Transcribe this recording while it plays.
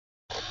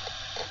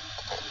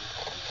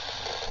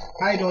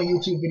How you doing,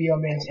 YouTube video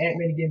man? It's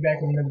Ant-Man again,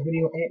 back with another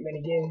video.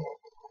 Ant-Man again,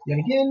 yet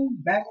again,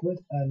 back with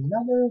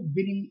another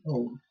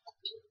video.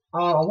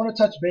 I want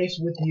to touch base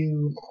with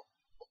you.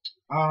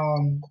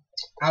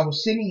 I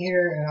was sitting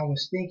here and I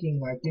was thinking,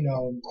 like,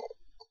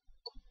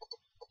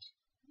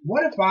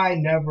 what if I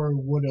never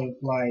would have,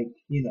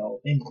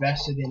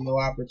 invested in no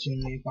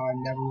opportunity? If I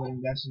never would have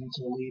invested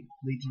into a lead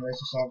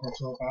generation software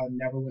tool, if I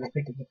never would have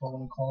picked up the phone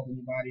and called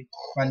anybody,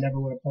 if I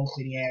never would have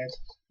posted any ads,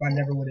 if I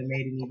never would have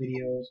made any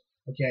videos,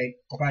 okay,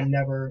 if I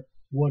never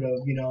would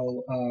have,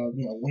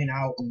 went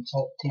out and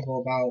talked to people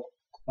about,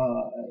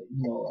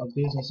 a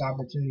business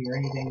opportunity or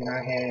anything that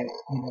I had,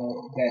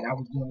 that I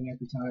was doing at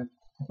the time.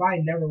 If I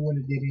never would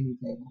have did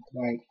anything,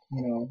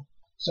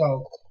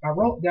 so I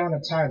wrote down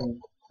a title,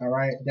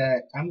 alright,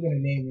 that I'm going to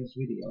name this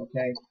video,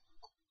 okay?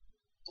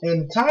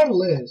 And the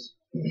title is,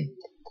 you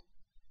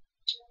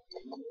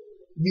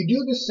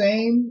do the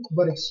same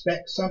but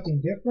expect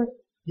something different,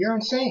 you're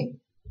insane.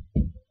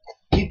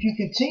 If you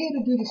continue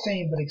to do the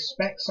same but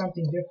expect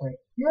something different,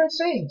 you're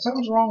insane.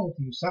 Something's wrong with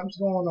you. Something's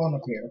going on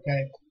up here,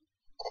 okay?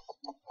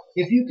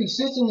 If you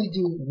consistently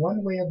do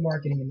one way of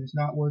marketing and it's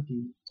not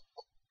working,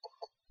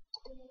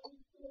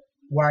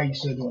 why are you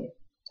still doing it?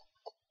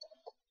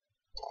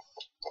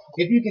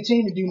 If you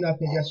continue to do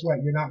nothing, guess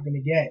what? You're not going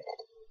to get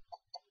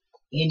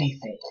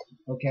anything,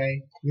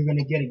 okay? You're going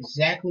to get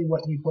exactly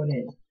what you put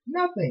in.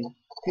 Nothing.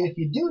 Because if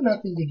you do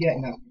nothing, you get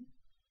nothing.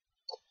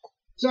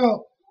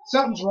 So,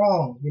 something's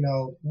wrong,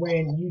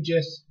 when you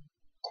just,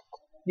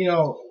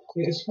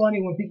 it's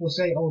funny when people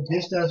say, oh,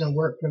 this doesn't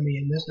work for me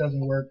and this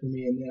doesn't work for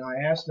me. And then I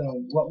ask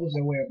them, what was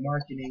their way of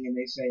marketing? And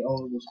they say,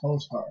 oh, it was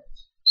postcards.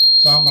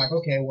 So I'm like,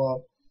 okay,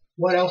 well,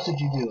 what else did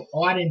you do?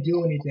 Oh, I didn't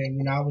do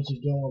anything. I was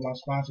just doing what my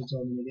sponsor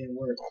told me and it didn't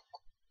work.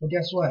 Well,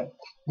 guess what?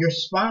 Your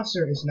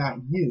sponsor is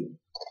not you.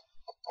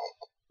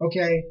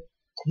 Okay?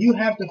 You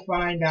have to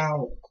find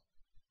out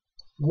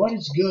what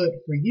is good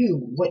for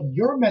you, what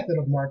your method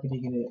of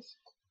marketing is.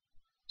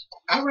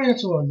 I ran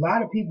into a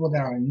lot of people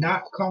that are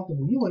not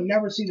comfortable. You will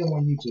never see them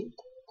on YouTube.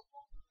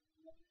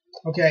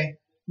 Okay?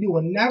 You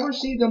will never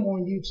see them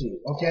on YouTube.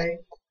 Okay?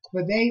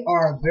 But they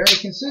are very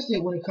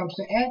consistent when it comes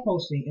to ad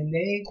posting, and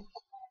they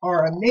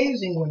are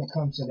amazing when it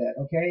comes to that.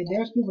 Okay?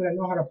 There's people that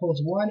know how to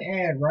post one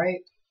ad,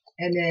 right?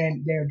 And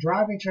then they're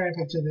driving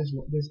traffic to this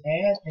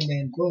ad, and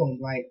then boom,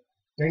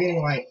 they're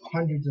getting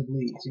hundreds of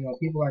leads.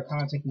 People are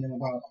contacting them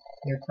about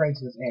their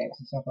Craigslist ads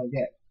and stuff like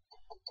that.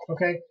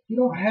 Okay? You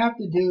don't have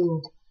to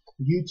do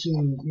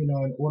YouTube, in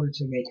order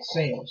to make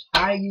sales.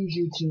 I use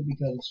YouTube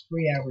because it's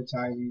free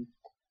advertising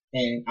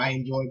and I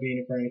enjoy being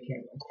in front of the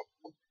camera.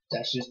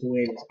 That's just the way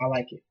it is. I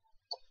like it.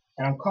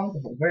 And I'm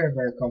comfortable, very,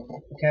 very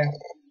comfortable, okay?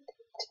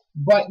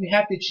 But you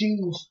have to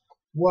choose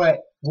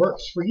what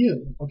works for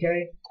you,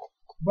 okay?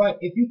 But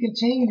if you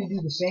continue to do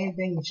the same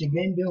thing that you've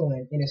been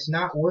doing and it's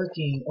not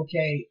working,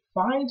 okay,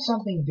 find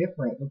something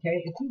different,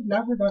 okay? If you've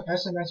never done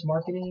SMS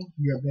marketing,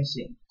 you're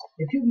missing.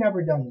 If you've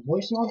never done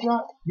voicemail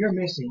drop, you're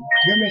missing.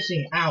 You're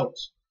missing out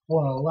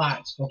on a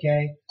lot,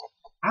 okay?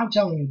 I'm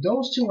telling you,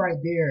 those two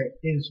right there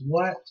is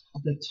what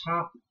the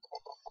top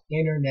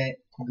internet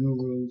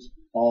gurus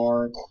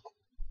are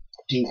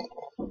doing.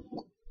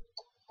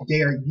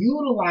 They are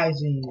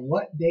utilizing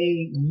what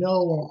they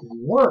know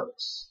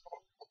works.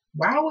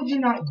 Why would you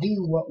not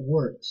do what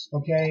works,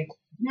 okay?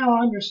 Now,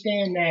 I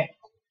understand that,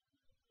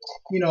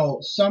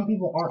 some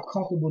people aren't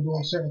comfortable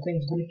doing certain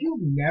things, but if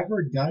you've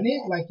never done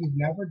it,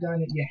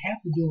 you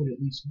have to do it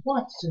at least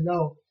once to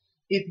know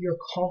if you're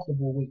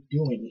comfortable with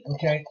doing it,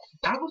 okay?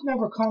 I was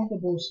never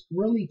comfortable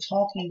really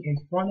talking in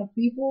front of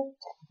people,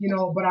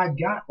 but I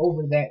got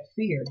over that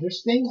fear.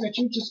 There's things that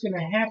you're just going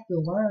to have to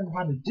learn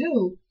how to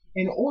do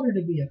in order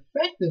to be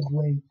effective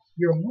when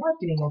you're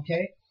marketing,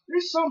 okay?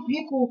 There's some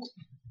people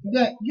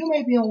that you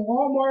may be in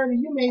Walmart or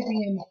you may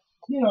be in,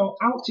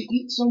 out to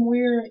eat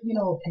somewhere,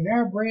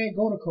 Panera Bread,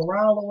 go to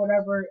Corral or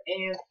whatever,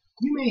 and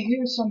you may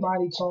hear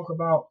somebody talk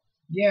about,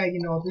 yeah,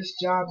 this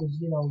job is,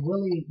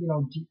 really,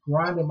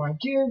 grinding my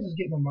gears, is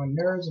getting on my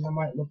nerves, and I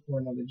might look for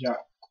another job.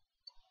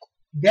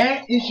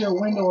 That is your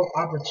window of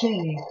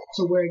opportunity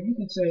to where you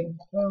can say,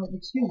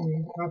 excuse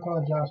me, I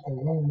apologize for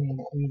ruining,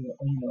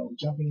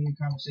 jumping in your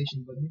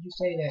conversation, but did you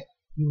say that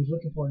you was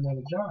looking for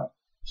another job?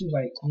 She was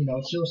like,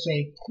 she'll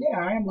say, yeah,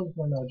 I am looking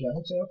for another job.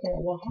 And say, okay,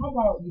 well, how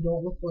about you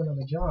don't look for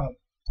another job?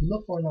 You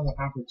look for another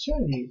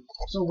opportunity,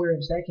 so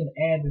whereas that can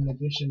add an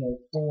additional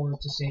 $4,000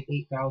 to say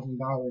 $8,000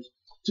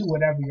 to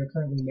whatever you're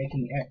currently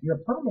making at your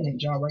permanent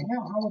job right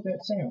now. How would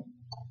that sound?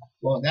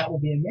 Well, that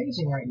would be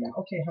amazing right now.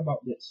 Okay, how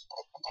about this?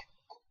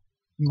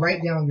 You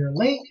write down your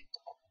link,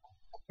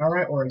 all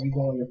right, or you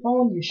go on your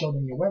phone, you show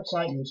them your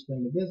website, you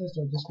explain the business,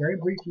 or just very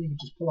briefly, you can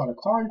just pull out a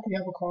card if you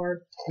have a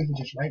card, you can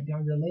just write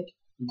down your link,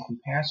 and you can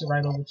pass it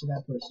right over to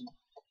that person.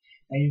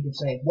 And you can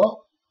say,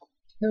 well,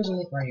 here's a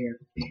link right here.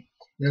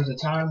 There was a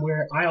time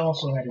where I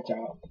also had a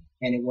job,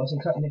 and it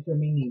wasn't cutting it for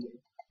me neither.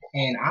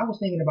 And I was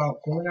thinking about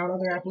filling out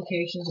other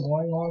applications,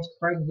 going on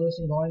Craigslist,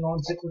 and going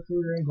on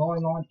ZipRecruiter, and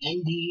going on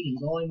Indeed, and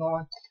going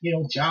on,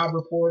 Job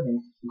Report,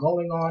 and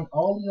going on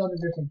all these other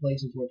different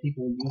places where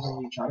people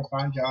usually try to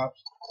find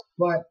jobs.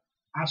 But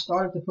I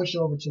started to push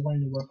over to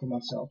wanting to work for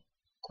myself.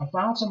 I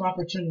found some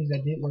opportunities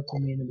that did work for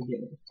me in the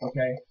beginning.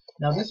 Okay.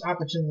 Now this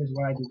opportunity is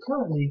what I do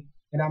currently,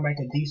 and I make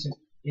a decent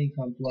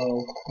income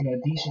flow,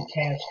 decent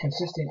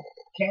consistent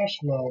cash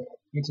flow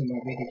into my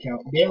bank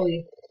account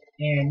daily.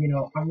 And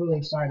I'm really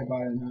excited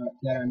about it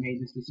that I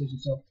made this decision.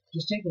 So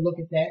just take a look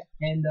at that,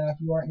 and if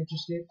you are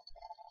interested,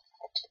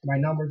 my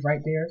number's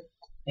right there,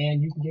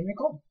 and you can give me a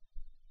call.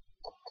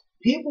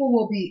 People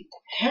will be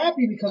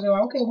happy because they're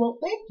like, okay, well,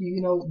 thank you.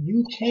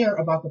 You care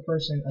about the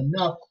person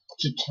enough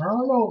to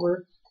turn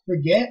over,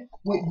 forget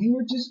what you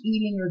were just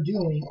eating or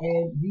doing,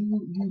 and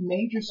you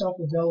made yourself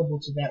available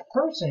to that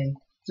person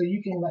so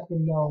you can let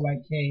them know, like,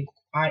 hey,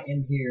 I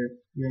am here.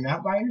 You're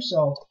not by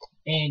yourself,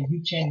 and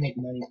you can make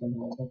money from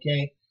home,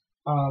 okay?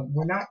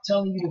 We're not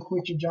telling you to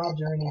quit your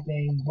jobs or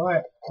anything,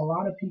 but a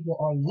lot of people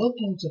are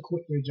looking to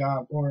quit their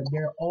job, or they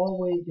are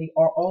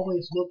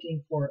always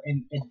looking for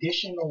an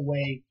additional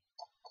way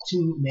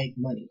to make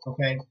money,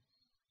 okay?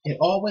 It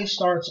always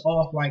starts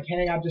off like,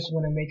 hey, I just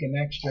want to make an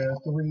extra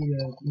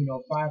 $3,000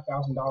 to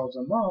 $5,000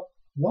 a month.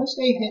 Once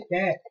they hit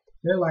that,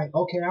 they're like,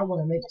 okay, I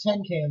want to make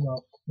 $10K a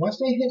month. Once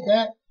they hit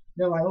that,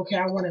 they're like, okay,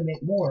 I want to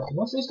make more.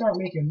 Once they start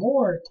making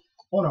more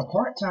on a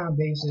part-time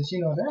basis,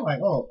 they're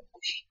like, oh,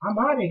 I'm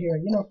out of here.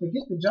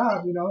 Forget the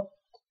job.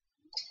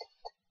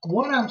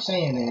 What I'm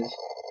saying is,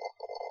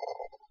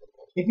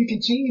 if you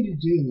continue to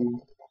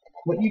do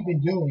what you've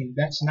been doing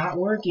that's not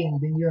working,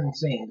 then you're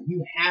insane.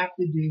 You have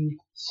to do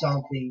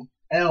something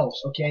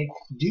else, okay?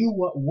 Do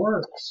what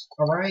works,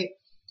 all right?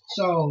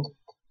 So,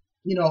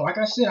 like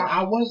I said,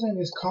 I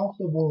wasn't as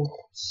comfortable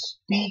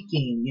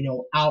speaking,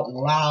 out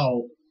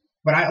loud,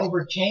 but I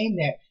overcame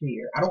that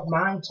fear. I don't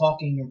mind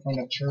talking in front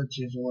of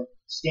churches or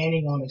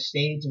standing on a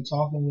stage and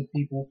talking with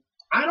people.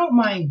 I don't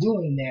mind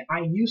doing that.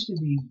 I used to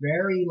be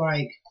very,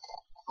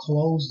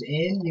 closed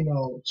in,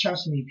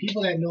 trust me,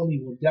 people that know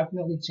me will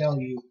definitely tell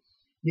you,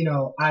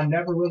 I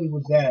never really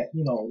was that,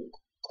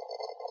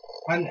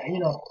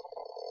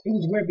 it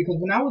was weird because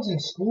when I was in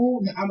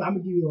school, I'm gonna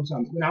give you a little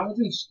something. When I was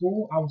in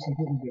school, I was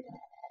completely different.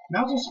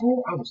 When I was in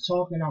school, I was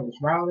talking, I was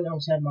rowdy, I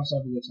was having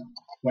myself a good time.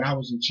 When I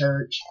was in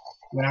church,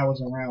 when I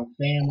was around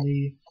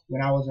family,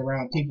 when I was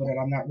around people that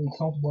I'm not really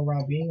comfortable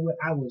around being with,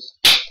 I was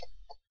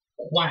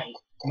quiet.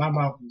 My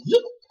mouth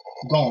was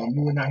gone.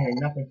 You would not hear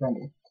nothing from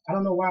me. I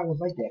don't know why I was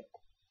like that.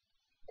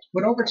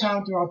 But over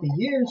time, throughout the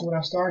years, when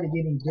I started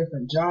getting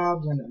different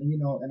jobs and,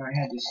 and I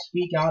had to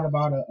speak out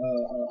about a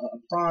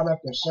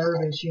product or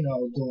service,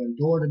 doing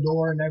door to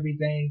door and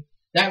everything,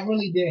 that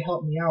really did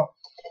help me out.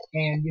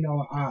 And,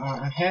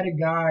 I had a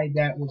guy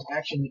that was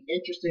actually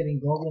interested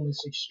in going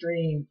this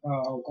extreme,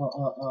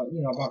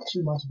 about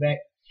 2 months back.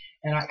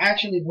 And I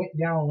actually went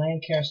down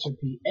Lancaster,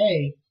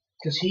 PA,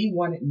 because he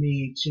wanted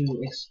me to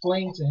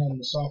explain to him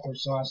the software.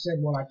 So I said,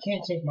 well, I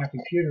can't take my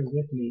computer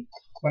with me,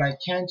 but I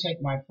can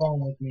take my phone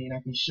with me and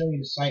I can show you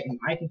the site and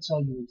I can tell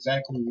you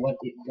exactly what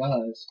it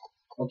does.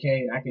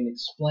 Okay, and I can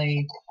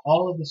explain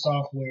all of the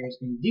softwares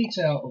in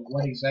detail of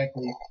what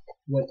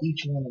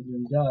each one of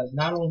them does.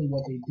 Not only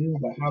what they do,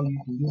 but how you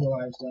can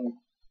utilize them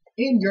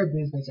in your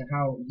business and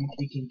how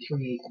you can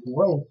create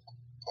growth,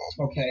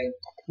 okay,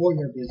 for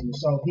your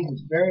business. So he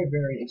was very,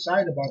 very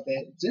excited about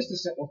that. Just the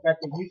simple fact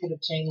that you can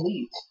obtain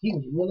leads. He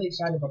was really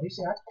excited about it. He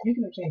said, you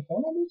can obtain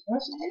phone numbers? And I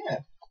said, yeah.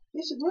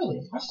 He said,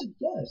 really? I said,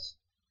 yes.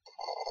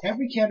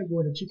 Every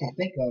category that you can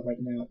think of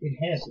right now, it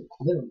has it,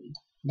 literally.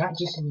 Not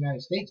just in the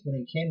United States, but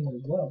in Canada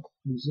as well.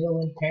 New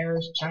Zealand,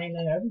 Paris, China,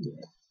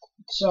 everywhere.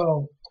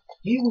 So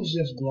he was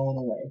just blown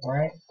away,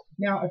 right?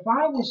 Now, if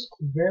I was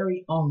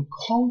very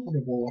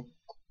uncomfortable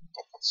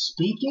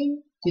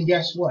speaking, then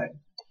guess what?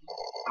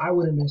 I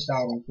would have missed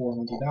out on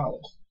 $400,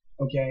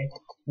 okay?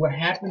 What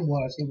happened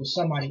was it was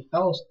somebody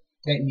else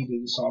that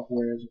needed the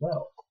software as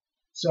well.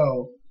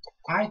 So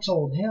I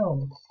told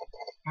him,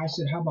 I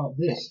said, how about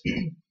this?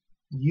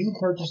 You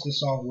purchased the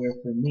software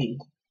from me.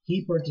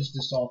 He purchased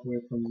the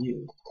software from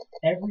you.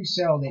 Every first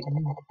sale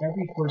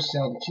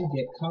that you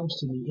get comes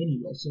to me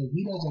anyway, so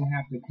he doesn't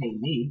have to pay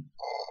me.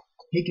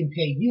 He can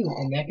pay you,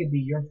 and that could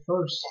be your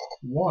first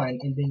one,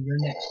 and then your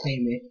next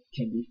payment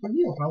can be for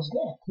you. How's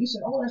that? He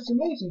said, oh, that's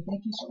amazing.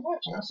 Thank you so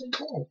much. And I said,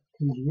 cool.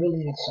 He was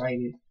really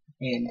excited,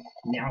 and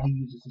now he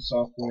uses the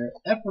software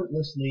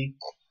effortlessly,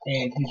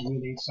 and he's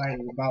really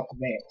excited about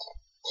that.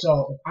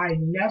 So if I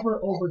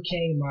never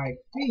overcame my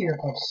fear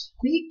of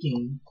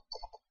speaking,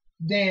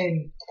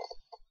 then,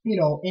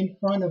 in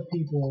front of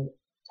people,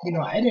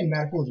 it didn't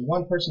matter if it was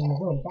one person in the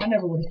room. If I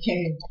never would have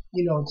came,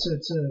 to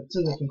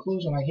the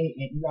conclusion like, hey,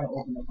 Aunt, you gotta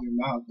open up your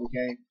mouth,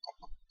 okay?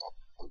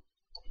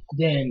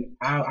 Then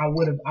I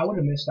would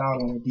have missed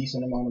out on a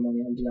decent amount of money.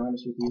 I'll be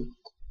honest with you.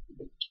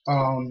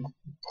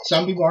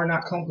 Some people are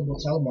not comfortable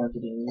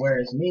telemarketing,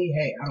 whereas me,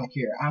 hey, I don't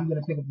care. I'm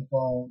gonna pick up the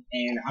phone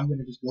and I'm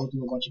gonna just go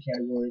through a bunch of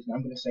categories and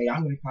I'm gonna say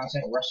I'm gonna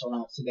contact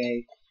restaurants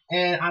today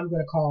and I'm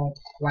gonna call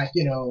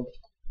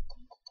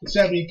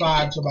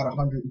 75 to about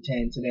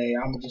 110 today.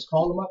 I'm gonna just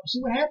call them up and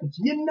see what happens.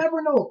 You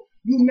never know.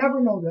 You never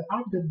know.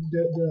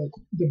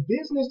 The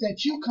business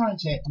that you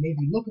contact may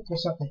be looking for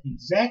something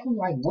exactly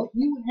like what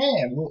you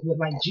have with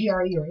like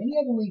GRE or any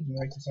other lead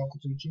generation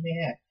software that you may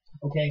have.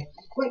 Okay,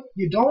 but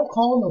you don't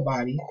call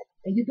nobody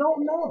and you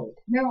don't know.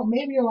 Now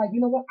maybe you're like, you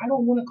know what? I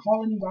don't want to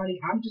call anybody.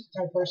 I'm just the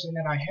type of person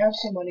that I have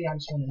some money. I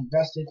just want to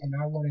invest it and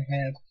I want to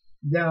have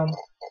them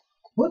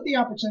put the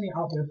opportunity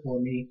out there for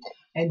me,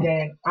 and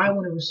then I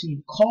want to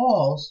receive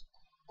calls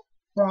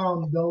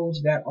from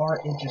those that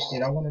are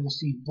interested. I want to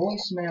receive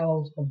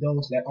voicemails of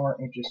those that are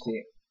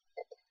interested.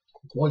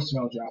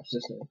 Voicemail drop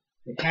system.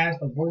 It has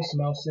a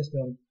voicemail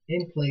system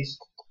in place.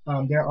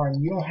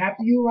 You don't have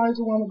to utilize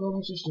the one with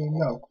GoVenture Stream.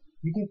 No,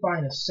 you can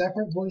find a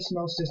separate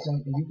voicemail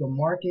system and you can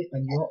market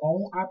on your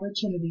own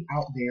opportunity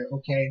out there.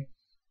 Okay,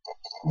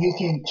 you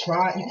can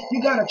try.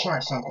 You gotta try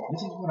something.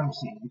 This is what I'm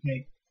saying.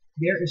 Okay,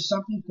 there is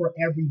something for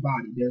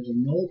everybody. There's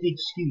no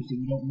excuse. If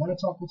you don't want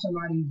to talk to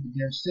somebody,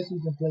 there's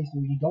systems in place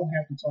where you don't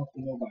have to talk to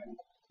nobody.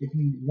 If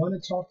you want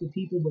to talk to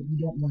people but you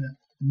don't want to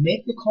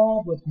make the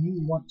call but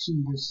you want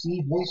to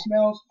receive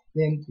voicemails,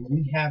 then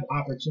we have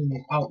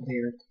opportunities out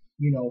there,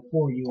 you know,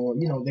 for you, or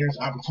you know, there's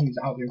opportunities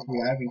out there for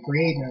you. I've been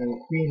creating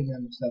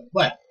them and stuff,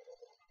 but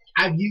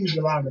I've used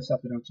a lot of the stuff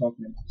that I'm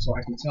talking about, so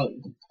I can tell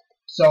you.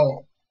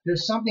 So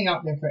there's something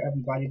out there for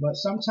everybody, but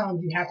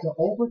sometimes you have to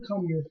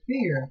overcome your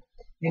fear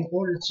in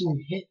order to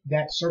hit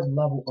that certain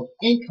level of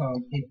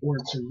income in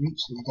order to reach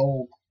the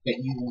goal that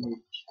you want to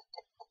reach.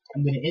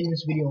 I'm going to end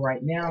this video right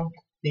now.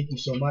 Thank you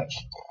so much,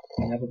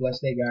 and have a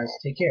blessed day, guys.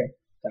 Take care.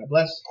 God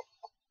bless.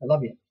 I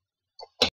love you.